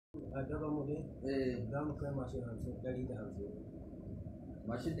a daba mu ne za mu kai mashin 150.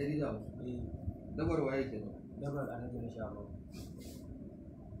 Mashin 150? Dabar waye ke nan? Dabar alhaji na shama.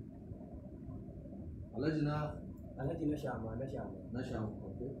 Alhaji na shama. Na shama,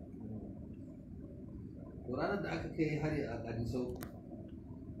 ok. To ranar da aka kai hari a kadisau,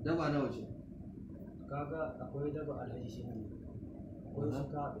 daba nawa ce? Kaga akwai daba alhaji shinge, akwai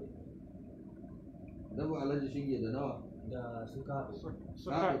suka. Daba alhaji shinge da nawa? Da suka.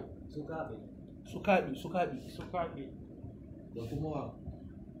 Da kuma wa?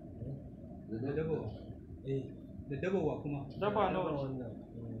 Da daba? Da daba wa kuma? Daba nawa wannan?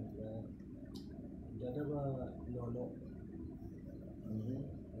 Da daba nono.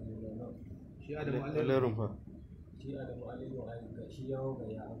 Shi Adamu Aliyu fa. Shi Adamu Aliyu shi yawo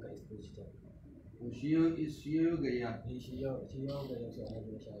gayya an ka isko shi ta. Shi yawo gayya? Shi yawo gayya sai an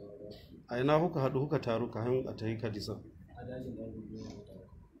yi shawara. A ina kuka haɗu kuka taru kafin a tafi kadisau? A dajin ɗan gudu ne mutane.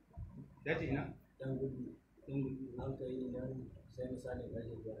 Daji ina? Ɗan gudu. An ka yi nan sai misalin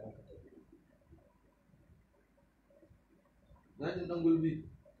ƙarfe 5 an ka tafi. Dajin ɗan gulbi?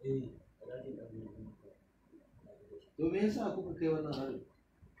 Dajin ɗan gulbi. To me yasa kuka kai wannan harin?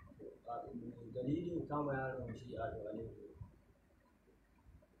 Dalilin kama yaron shi a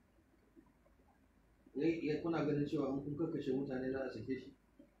ya kuna ganin cewa an kun kakkashe mutane za a sake shi?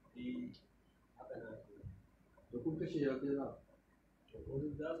 Haka na. To kun kashe ya kai za?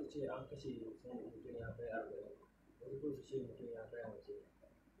 Wasu za su ce an kashe sai mutum ya kai 40, wasu ko su ce mutum ya kai 50.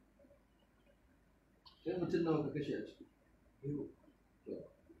 Sai mutum nawa ka kashe a ciki?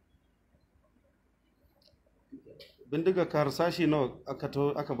 Bindiga ka harsashi nawa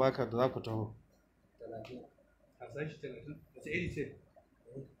aka baka da za ku taho? 30. Harsashi 30? Wace iri ce?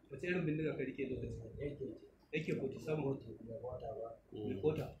 Wace irin bindiga ka rike lokacin? Yake 47? Mai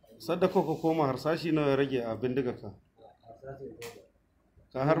kota? Sadaka ka koma harsashi nawa ya rage a bindiga ka?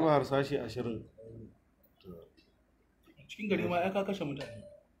 Ka harba harsashi 20. Cikin gari ma ya ka kashe mutane.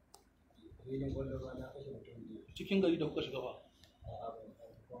 Cikin gari da kuka shiga ba?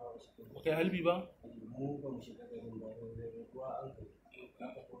 Ba kai halbi ba? Mu ba mu shiga garin ba, kuwa an kai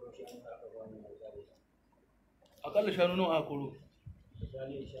aka koro shi an aka ba mu labari. Akalla shanu nawa aka koro?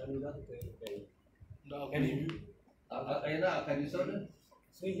 Shanu za su kai 100. Da aka yi biyu? A ina a kadisau din?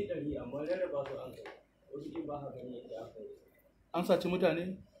 Sun yi 100 amma rarraba su an kai. Wasu ɗin ba ka gani yadda aka yi. An saci mutane?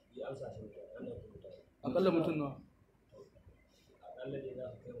 An saci mutane, an ɗauki mutane. Akalla mutum nawa? Akalla dai za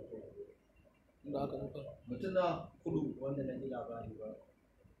su kai mutum 4. Da aka ɗauka? Mutum na 4 wanda na ji labari ba.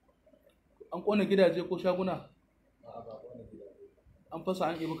 An ƙona gidaje ko shaguna? A'a ba ƙona gidaje. An fasa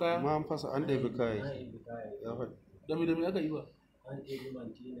an ɗebi kaya? Ma an fasa an ɗebi kaya. Ya faɗi. Da me aka yi ba? An ɗebi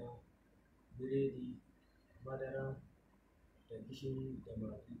mantina, biredi, madara, da gishiri, da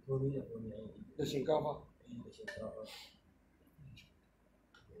magi, komai da komai an yi. Da shinkafa? Da shinkafa.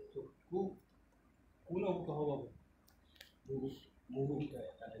 Ku nawa kuka hau babu? Mu huta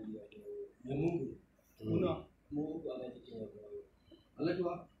ya kalali ya mu kuna mu huta alaji ke ya Alhaji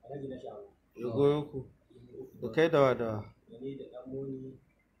ba? alaji na shamu. Ya goyo ku. Da kai dawa dawa. Ni da ɗan moni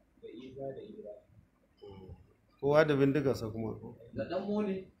da Isa da Ibra. Kowa da bindigarsa kuma. Da ɗan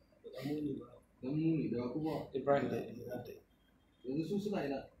moni? Da ɗan moni ba. Ɗan moni da kuma? Ibrahim. Yanzu su suna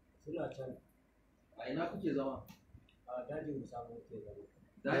ina? Suna can. A ina kuke zama? A dajin Gusami kuke zama.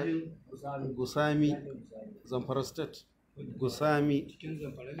 Dajin Gusami. Zamfara State. Gusami. Cikin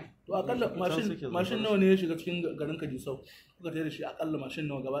Zamfara ne. To akalla mashin nawa ne ya shiga cikin garin Kadisau? Kuka tare da shi akalla mashin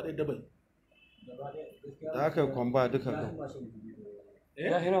nawa gaba ɗaya dabai? Da aka kwamba duka kan.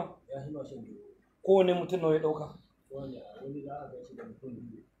 Ya hina? Ya hina mashin biyu. Kowane mutum nawa ya ɗauka? Wani za a gaishe da mutum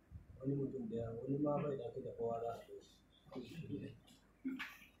biyu. Wani mutum ɗaya, wani ma bai ɗauke da kowa za a gaishe.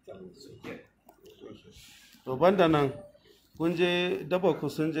 To banda nan kun je daba ku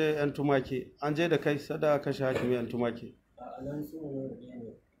sun je yan tumaki an je da kai sada kashe hakimi yan tumaki. A nan su munora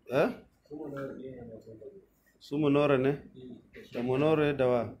ne. Su munora ne na sun tafi. Su munora ne? Da munora da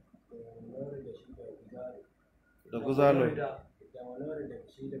wa? Da guzalo.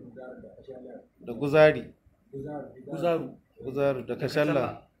 Da guzari. Guzaru da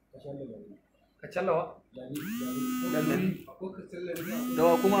kashalla. Kacalla wa? Lalari. Da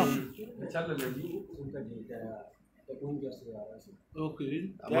wa kuma? Kacalla lalari sun kaje da ƙungiyar su yaran su.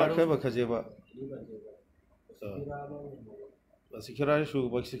 Okay. Amma kai baka je ba. Ni ban je ba. Ba su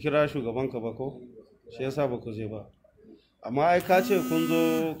kira shugabanka ba ko? Shi yasa ba ku je ba. Amma ai ka ce kun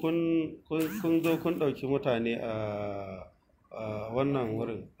zo kun ɗauki mutane a wannan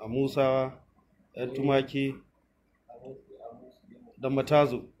wurin a Musawa, ‘yan tumaki da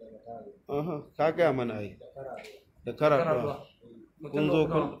Matazo. Ka gaya mana ai. Da Karaɗuwa. Kun zo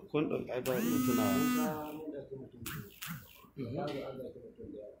kun ɗauki ai ba mutuna.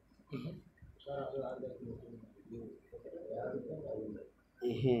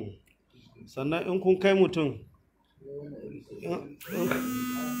 Sannan in kun kai mutum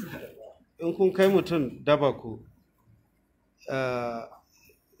in kun kai mutum daba ku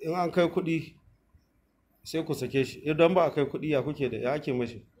in an kai kuɗi sai ku sake shi idan ba a kai kuɗi ya kuke da ya ake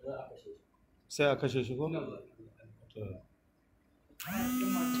mashi sai a kashe shi ko?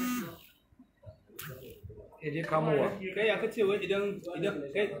 je kamowa kai ya kace wai idan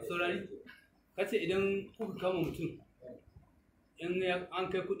kai saurari kace idan kuka kama mutum in an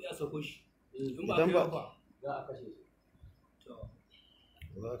kai kuɗi a sako shi in ba kai ba za a kashe shi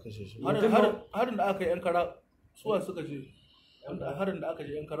za a kashe shi harin da aka yi yan kara suwa suka ce harin da aka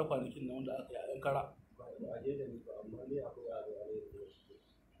je yan kara kwanakin nan wanda aka yi yan kara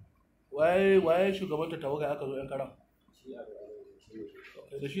waye shugaban tawaga aka zo yan kara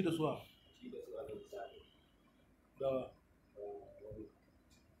da shi da suwa da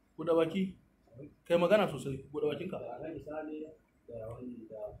buɗe baki kai magana sosai buɗe bakinka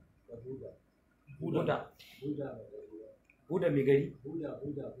buda mai gari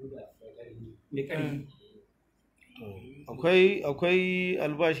mai ƙarfi akwai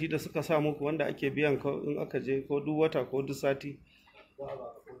albashi da suka sa muku wanda ake biyan in aka je ko duk wata ko duk sati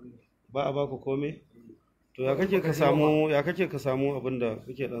ba a baka kome to ya kake ka samu abin da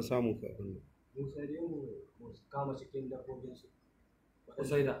kake dan samu ka abin da mu sai dai mu kama cikin dabbobin su ku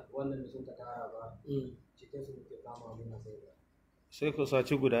saida wannan da sun ka tara ba cikin su muke kama muna saida sai ku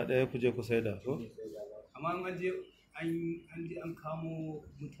saci guda ɗaya ku je ku saida ko amma an kamo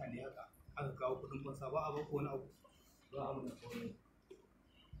mutane haka aka kawo kudin fansa ba a ba ko wani abu ba a mana komai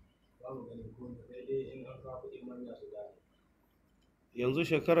ba mu ganin komai sai dai in an kawo kuɗin manya su gane yanzu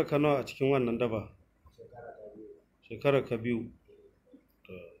shekara ka nawa a cikin wannan daba shekara ka biyu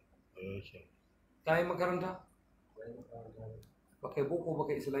ka yi makaranta ba kai boko ba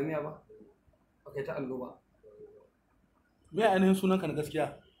kai islamiyya ba ba kai ta allo ba me ainihin sunanka na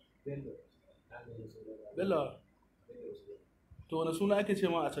gaskiya bello to wani suna ake ce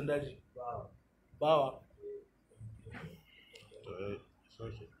ma a can daji bawa